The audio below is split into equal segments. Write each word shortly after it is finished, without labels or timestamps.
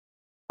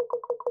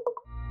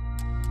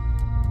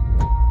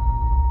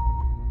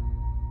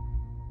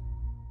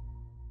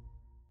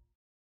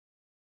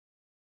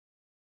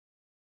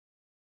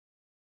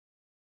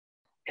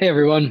Hey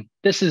everyone,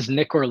 this is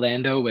Nick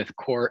Orlando with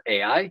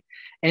Kore.ai,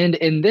 and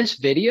in this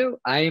video,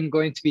 I am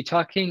going to be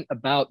talking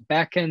about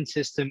backend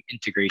system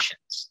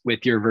integrations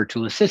with your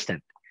virtual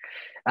assistant.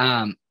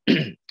 Um,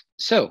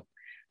 so,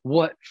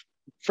 what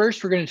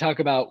first we're going to talk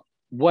about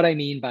what I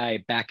mean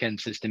by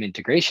backend system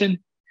integration.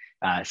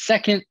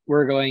 Second,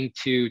 we're going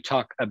to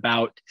talk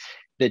about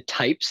the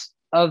types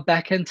of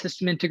backend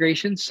system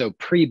integrations, so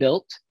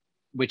pre-built,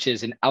 which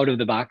is an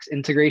out-of-the-box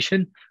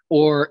integration,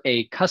 or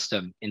a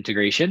custom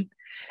integration.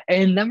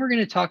 And then we're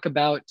going to talk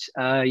about,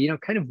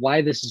 kind of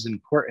why this is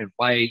important,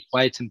 why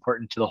it's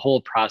important to the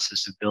whole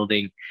process of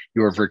building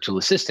your virtual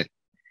assistant.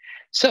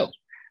 So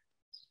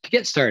to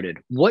get started,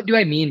 what do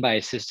I mean by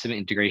a system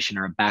integration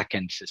or a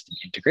backend system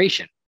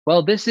integration?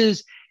 Well, this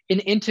is an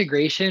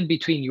integration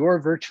between your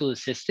virtual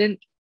assistant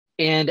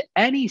and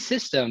any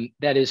system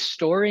that is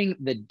storing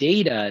the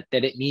data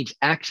that it needs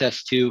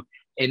access to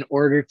in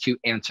order to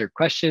answer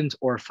questions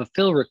or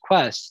fulfill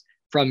requests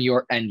from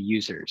your end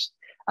users.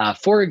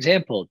 For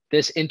example,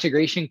 this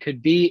integration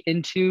could be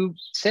into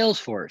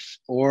Salesforce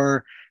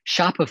or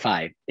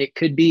Shopify. It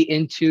could be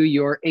into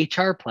your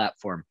HR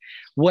platform.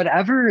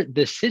 Whatever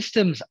the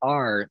systems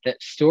are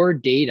that store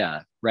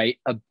data, right,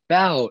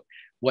 about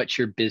what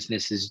your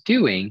business is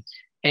doing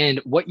and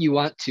what you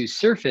want to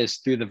surface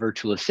through the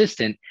virtual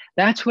assistant,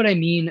 that's what I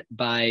mean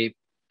by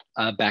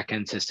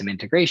backend system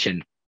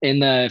integration. In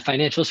the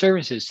financial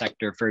services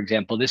sector, for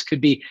example, this could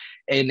be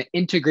an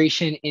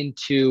integration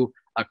into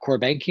a core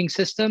banking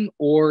system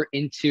or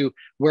into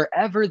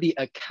wherever the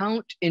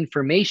account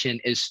information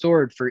is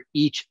stored for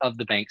each of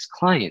the bank's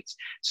clients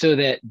so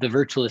that the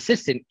virtual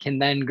assistant can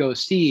then go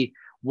see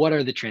what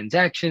are the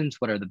transactions,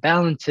 what are the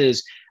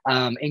balances,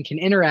 and can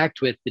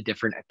interact with the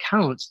different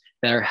accounts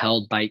that are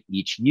held by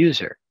each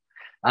user.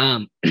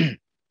 Um,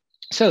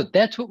 So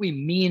that's what we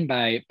mean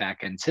by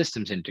backend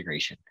systems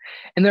integration.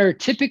 And there are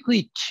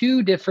typically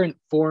two different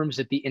forms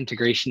that the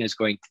integration is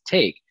going to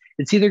take.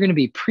 It's either going to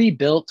be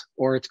pre-built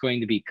or it's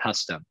going to be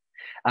custom.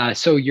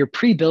 So your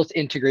pre-built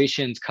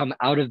integrations come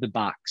out of the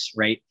box,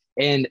 right?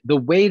 And the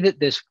way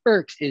that this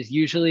works is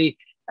usually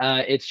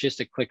it's just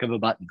a click of a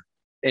button.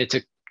 It's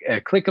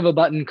a click of a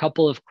button,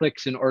 couple of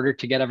clicks in order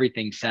to get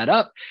everything set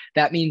up.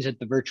 That means that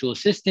the virtual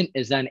assistant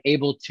is then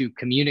able to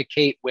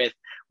communicate with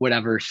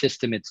whatever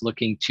system it's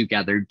looking to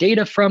gather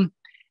data from,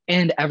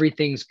 and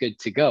everything's good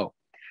to go.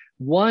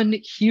 One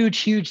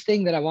huge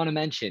thing that I want to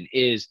mention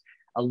is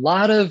a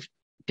lot of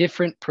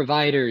different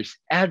providers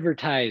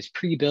advertise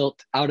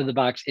pre-built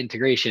out-of-the-box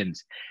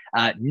integrations.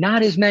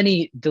 Not as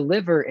many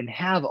deliver and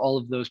have all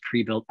of those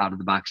pre-built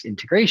out-of-the-box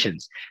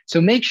integrations.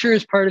 So make sure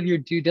as part of your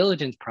due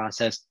diligence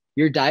process,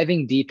 you're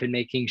diving deep and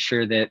making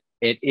sure that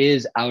it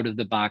is out of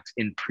the box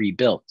and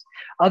pre-built.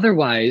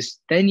 Otherwise,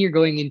 then you're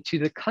going into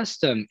the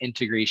custom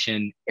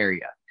integration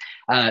area.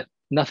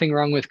 Nothing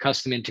wrong with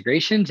custom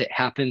integrations. It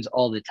happens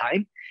all the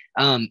time.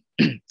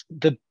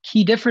 The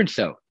key difference,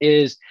 though,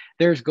 is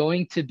there's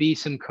going to be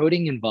some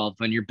coding involved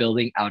when you're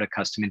building out a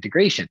custom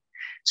integration.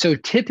 So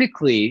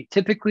typically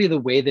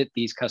the way that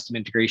these custom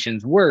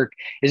integrations work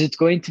is it's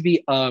going to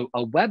be a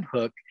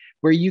webhook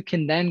where you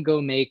can then go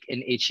make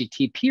an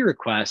HTTP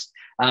request.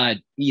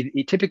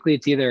 Typically,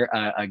 it's either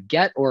a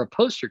GET or a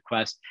POST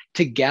request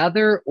to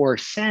gather or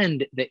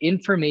send the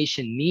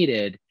information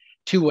needed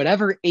to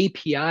whatever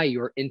API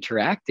you're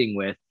interacting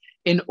with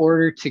in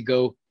order to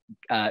go,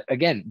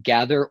 again,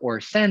 gather or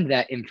send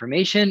that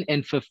information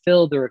and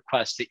fulfill the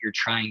request that you're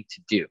trying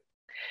to do.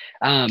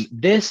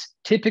 This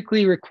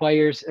typically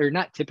requires, or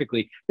not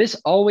typically, this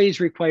always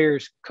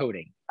requires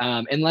coding,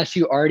 unless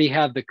you already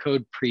have the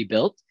code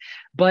pre-built.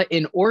 But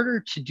in order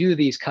to do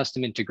these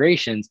custom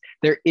integrations,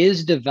 there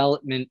is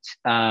development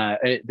time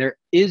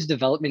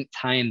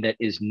that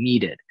is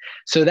needed.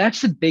 So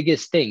that's the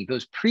biggest thing.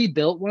 Those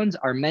pre-built ones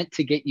are meant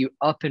to get you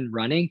up and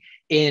running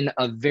in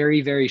a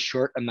very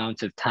short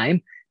amount of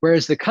time.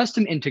 Whereas the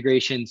custom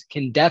integrations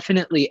can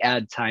definitely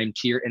add time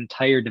to your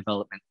entire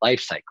development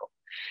lifecycle.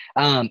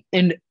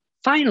 And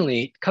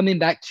finally, coming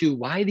back to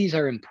why these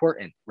are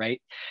important,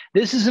 right?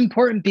 This is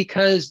important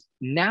because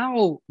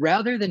now,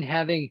 rather than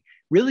having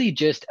really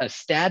just a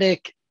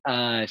static,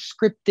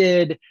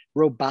 scripted,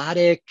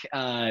 robotic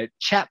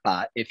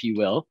chatbot, if you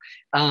will,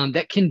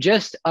 that can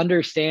just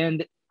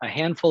understand a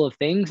handful of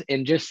things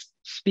and just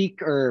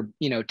speak or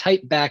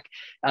type back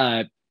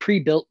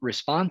pre-built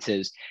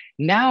responses.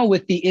 Now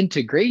with the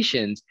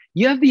integrations,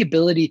 you have the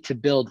ability to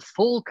build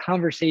full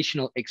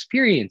conversational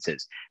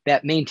experiences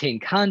that maintain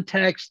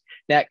context,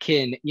 that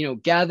can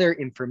gather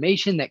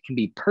information that can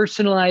be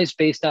personalized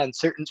based on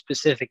certain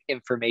specific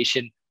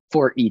information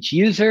for each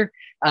user,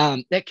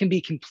 that can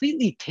be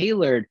completely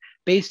tailored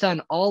based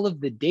on all of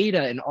the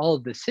data and all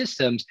of the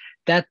systems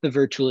that the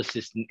virtual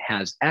assistant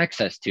has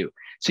access to.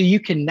 So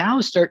you can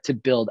now start to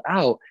build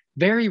out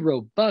very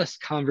robust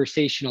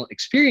conversational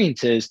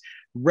experiences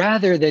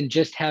rather than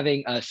just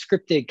having a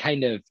scripted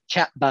kind of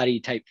chat body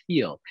type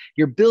feel.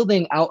 You're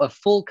building out a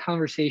full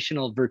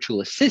conversational virtual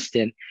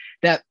assistant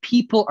that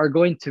people are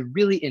going to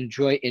really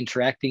enjoy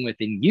interacting with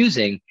and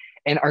using,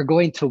 and are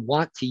going to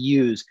want to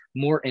use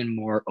more and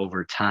more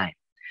over time.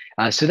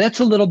 So that's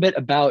a little bit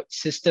about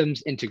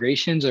systems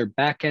integrations or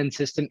backend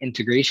system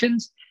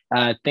integrations.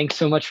 Thanks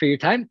so much for your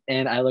time,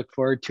 and I look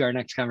forward to our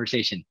next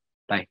conversation.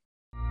 Bye.